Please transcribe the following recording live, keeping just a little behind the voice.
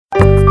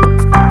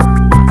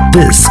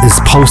This is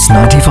Pulse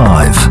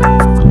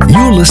 95.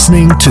 You're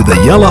listening to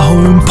the Yellow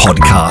Home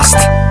Podcast.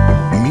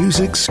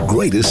 Music's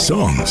greatest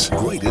songs.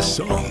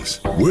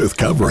 Worth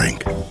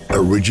covering.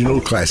 Original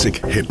classic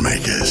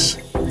hitmakers.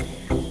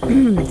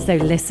 So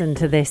listen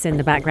to this in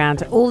the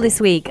background. All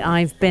this week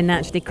I've been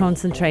actually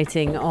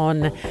concentrating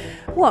on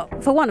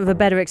what, for want of a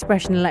better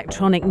expression,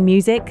 electronic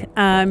music,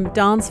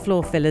 dance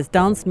floor fillers,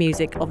 dance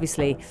music,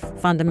 obviously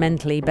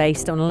fundamentally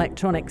based on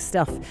electronic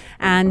stuff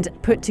and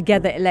put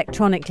together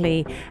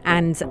electronically,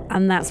 and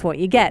that's what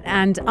you get.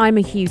 And I'm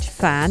a huge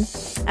fan,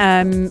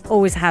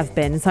 always have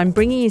been. So I'm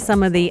bringing you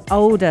some of the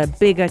older,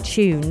 bigger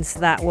tunes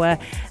that were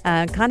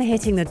kind of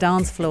hitting the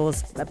dance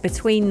floors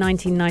between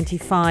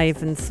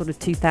 1995 and sort of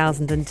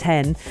 2010.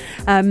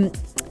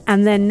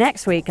 And then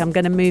next week, I'm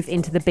going to move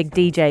into the big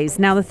DJs.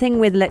 Now, the thing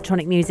with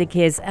electronic music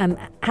is,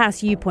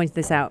 Hass, you pointed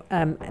this out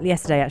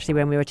yesterday, actually,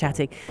 when we were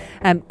chatting.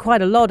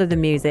 Quite a lot of the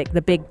music,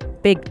 the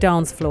big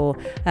dance floor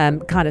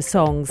kind of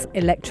songs,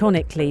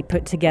 electronically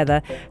put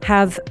together,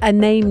 have a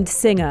named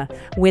singer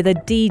with a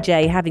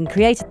DJ having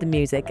created the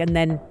music and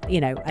then,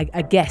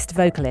 a guest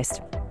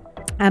vocalist.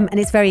 And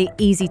it's very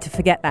easy to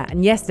forget that.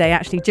 And yesterday,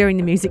 actually, during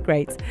the music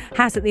breaks,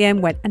 Hass at the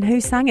end went, "And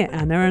who sang it,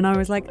 Anna?" And I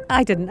was like,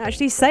 I didn't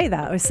actually say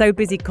that. I was so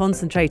busy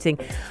concentrating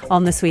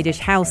on the Swedish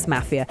house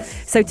mafia.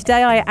 So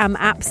today I am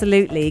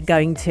absolutely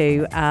going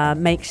to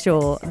make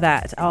sure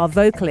that our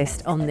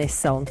vocalist on this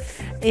song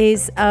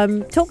is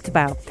talked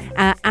about.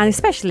 And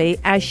especially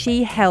as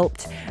she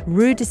helped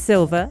Rui da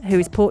Silva, who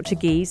is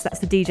Portuguese, that's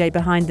the DJ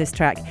behind this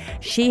track,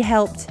 she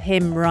helped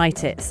him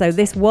write it. So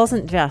this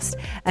wasn't just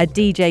a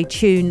DJ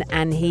tune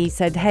and he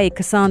said, "Hey,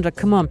 Cassandra,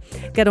 come on,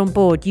 get on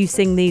board. You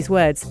sing these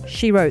words."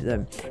 She wrote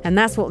them. And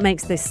that's what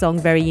makes this song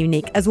very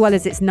unique, as well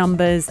as its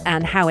numbers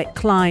and how it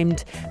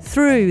climbed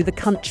through the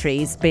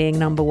countries, being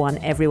number one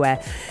everywhere.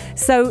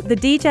 So the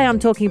DJ I'm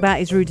talking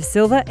about is Rui da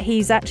Silva.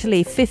 He's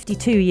actually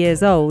 52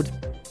 years old.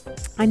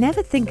 I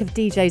never think of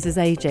DJs as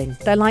aging.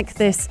 They're like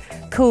this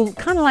cool,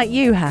 kind of like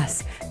you,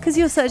 Hass, because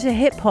you're such a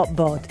hip-hop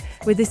bod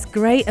with this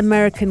great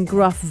American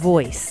gruff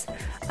voice.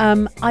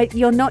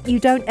 You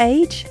don't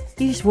age.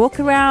 You just walk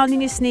around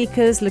in your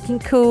sneakers, looking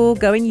cool,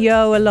 going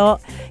yo a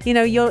lot.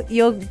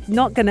 You're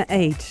not going to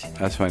age.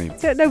 That's funny.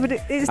 So, no, but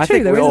it's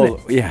true, though,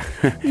 isn't it? Yeah.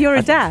 You're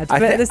a dad,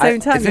 but at the same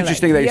time, it's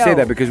interesting that you say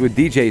that, because with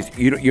DJs,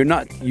 you're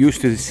not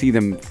used to see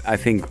them, I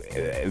think,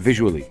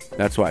 visually.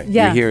 That's why.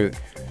 Yeah. You hear...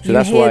 So you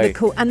that's hear why the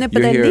cool, but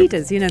they're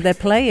leaders, they're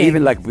playing.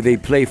 Even like they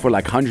play for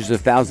like hundreds of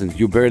thousands,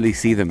 you barely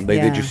see them.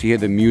 They just hear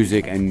the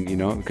music and,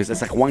 because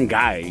it's like one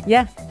guy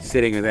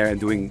sitting there and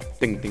doing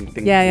ding, ding,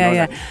 ding.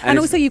 Yeah. And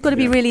also you've got to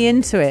be really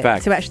into it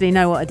to actually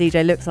know what a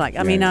DJ looks like.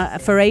 I mean,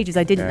 for ages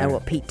I didn't know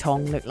what Pete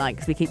Tong looked like,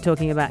 because we keep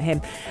talking about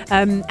him.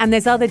 And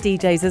there's other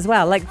DJs as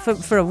well. Like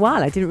for a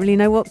while I didn't really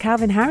know what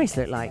Calvin Harris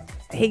looked like.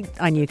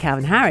 I knew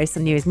Calvin Harris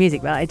and knew his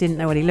music, but I didn't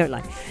know what he looked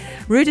like.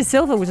 Rui da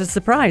Silva was a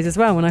surprise as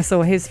well when I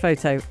saw his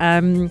photo.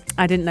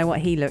 I didn't know what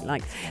he looked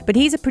like. But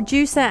he's a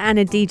producer and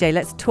a DJ.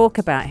 Let's talk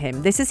about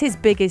him. This is his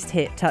biggest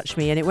hit, Touch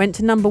Me, and it went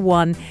to number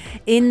one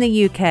in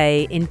the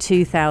UK in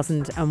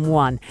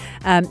 2001.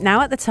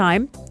 Now, at the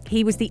time,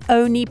 he was the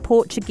only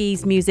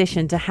Portuguese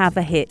musician to have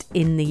a hit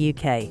in the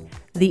UK.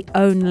 The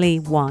only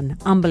one.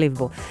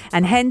 Unbelievable.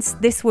 And hence,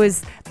 this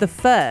was the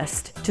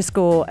first to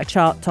score a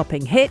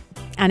chart-topping hit,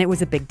 and it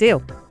was a big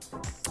deal.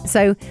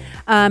 So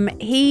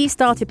he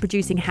started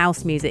producing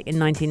house music in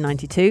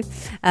 1992,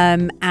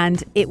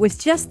 and it was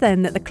just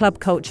then that the club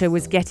culture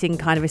was getting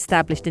kind of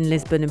established in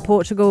Lisbon and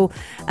Portugal.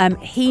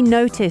 He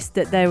noticed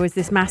that there was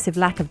this massive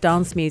lack of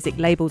dance music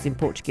labels in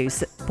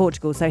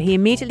Portugal, so he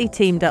immediately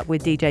teamed up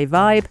with DJ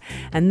Vibe,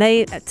 and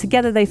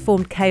together they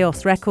formed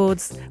Chaos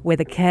Records with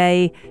a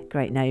K.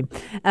 Great name.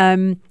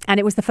 And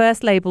it was the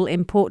first label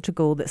in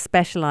Portugal that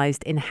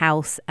specialised in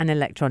house and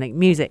electronic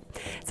music.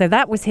 So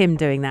that was him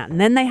doing that.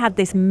 And then they had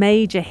this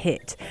major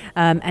hit,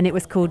 and it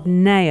was called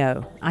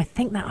Nao. I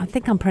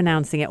think I'm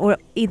pronouncing it, or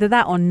either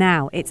that or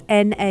Now. It's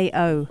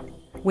Nao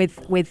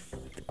with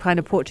kind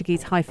of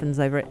Portuguese hyphens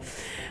over it.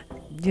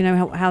 Do you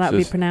know how that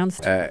would be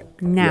pronounced? Now.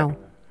 Yeah.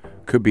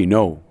 Could be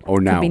no or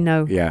now. Could be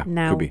no. Yeah.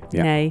 Now. Could be.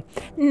 Yeah.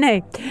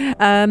 Nay.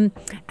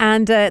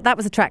 And that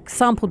was a track,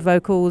 sampled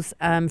vocals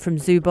from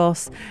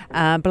Zubos,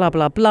 blah,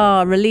 blah,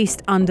 blah,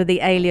 released under the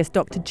alias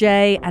Dr.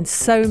 J. And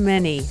so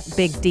many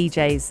big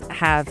DJs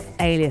have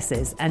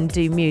aliases and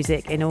do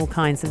music in all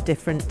kinds of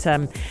different,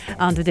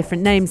 under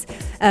different names.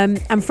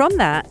 And from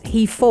that,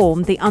 he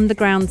formed the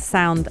Underground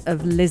Sound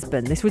of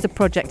Lisbon. This was a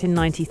project in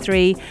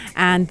 93.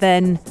 And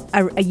then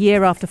a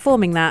year after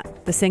forming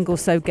that, the single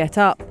So Get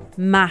Up,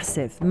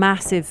 massive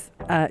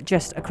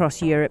just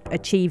across Europe,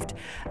 achieved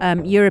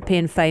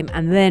European fame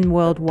and then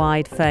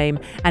worldwide fame.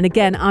 And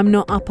again, I'm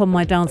not up on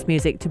my dance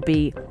music to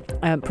be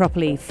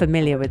properly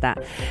familiar with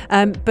that.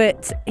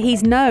 But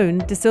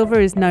da Silva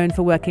is known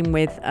for working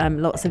with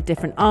lots of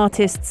different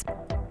artists.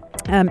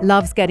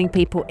 loves getting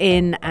people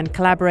in and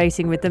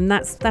collaborating with them.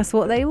 That's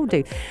what they all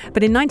do.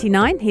 But in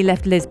 1999, he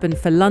left Lisbon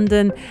for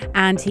London,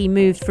 and he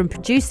moved from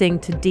producing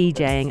to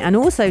DJing, and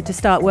also to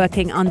start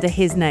working under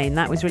his name.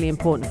 That was really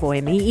important for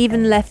him. He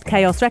even left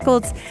Chaos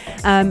Records,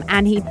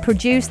 and he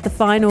produced the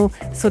final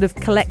sort of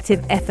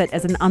collective effort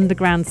as an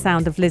underground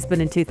sound of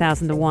Lisbon in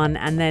 2001,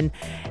 and then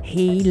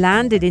he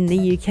landed in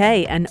the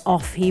UK and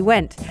off he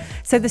went.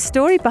 So the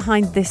story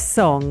behind this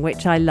song,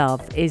 which I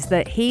love, is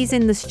that he's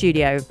in the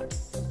studio,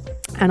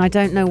 and I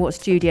don't know what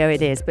studio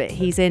it is, but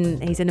he's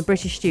in a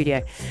British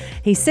studio.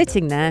 He's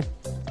sitting there,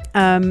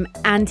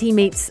 and he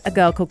meets a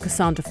girl called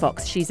Cassandra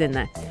Fox. She's in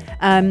there.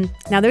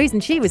 Now, the reason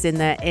she was in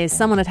there is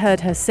someone had heard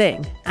her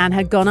sing and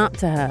had gone up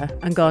to her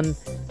and gone,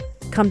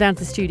 "Come down to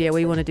the studio,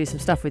 we want to do some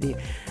stuff with you."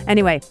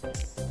 Anyway,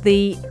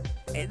 they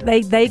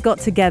got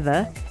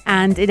together,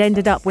 and it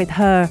ended up with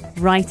her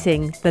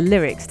writing the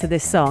lyrics to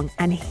this song,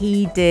 and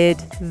he did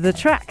the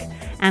track,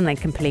 and they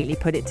completely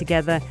put it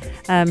together.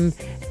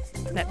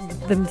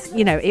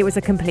 It was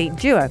a complete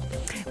duo,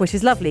 which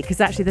is lovely,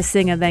 because actually the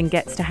singer then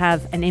gets to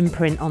have an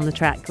imprint on the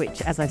track,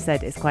 which, as I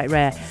said, is quite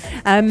rare.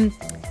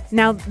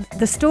 Now,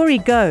 the story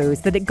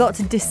goes that it got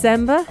to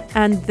December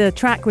and the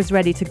track was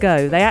ready to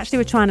go. They actually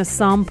were trying to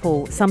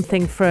sample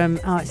something from,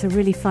 it's a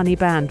really funny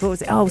band. What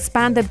was it?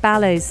 Spandau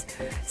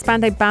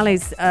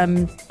Ballet's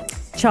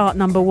chart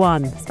number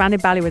one. Spandau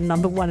Ballet with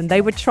number one, and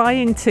they were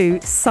trying to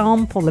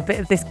sample a bit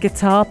of this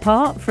guitar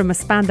part from a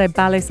Spandau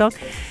Ballet song.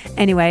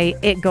 Anyway,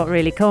 it got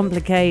really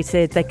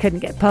complicated. They couldn't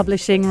get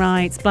publishing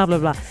rights, blah, blah,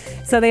 blah.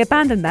 So they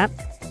abandoned that,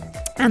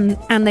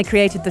 and they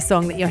created the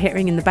song that you're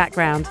hearing in the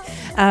background.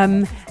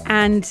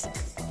 And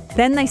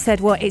then they said,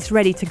 well, it's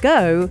ready to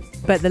go,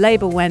 but the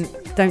label went,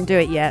 don't do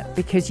it yet,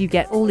 because you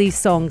get all these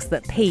songs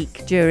that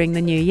peak during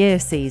the New Year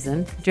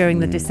season, during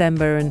the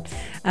December,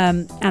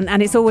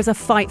 and it's always a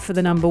fight for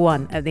the number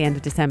one at the end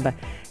of December.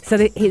 So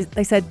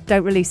they said,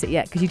 don't release it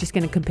yet, because you're just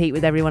going to compete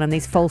with everyone on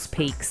these false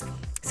peaks.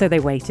 So they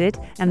waited,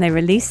 and they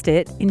released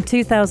it in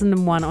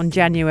 2001 on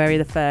January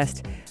the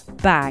 1st.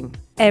 Bang!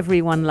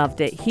 Everyone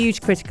loved it.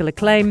 Huge critical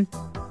acclaim.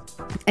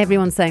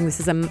 Everyone's saying this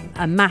is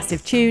a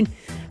massive tune.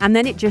 And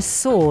then it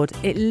just soared.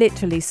 It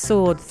literally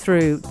soared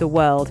through the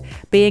world,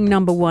 being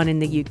number one in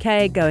the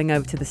UK, going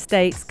over to the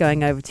States,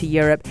 going over to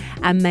Europe,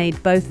 and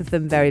made both of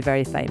them very,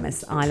 very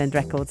famous. Island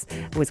Records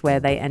was where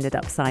they ended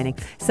up signing.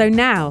 So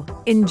now,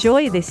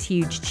 enjoy this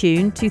huge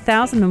tune.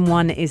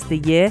 2001 is the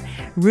year.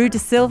 Rui da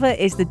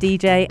Silva is the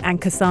DJ,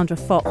 and Cassandra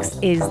Fox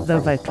is the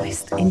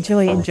vocalist.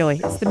 Enjoy, enjoy.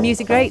 It's the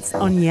Music Greats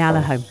on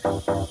Yalla Home.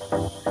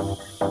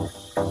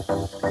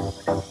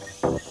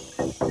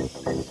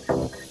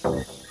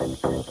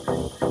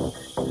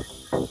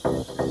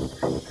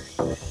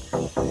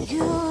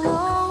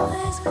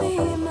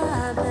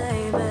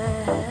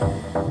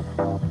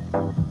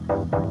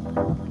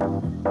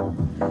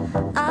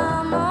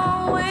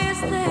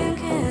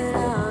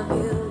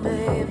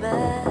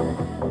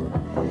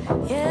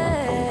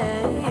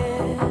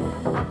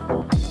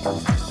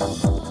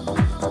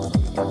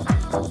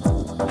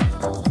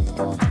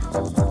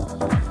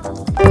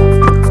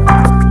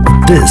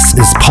 This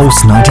is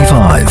Pulse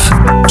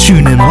 95.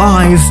 Tune in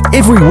live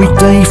every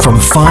weekday from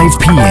 5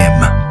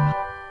 p.m.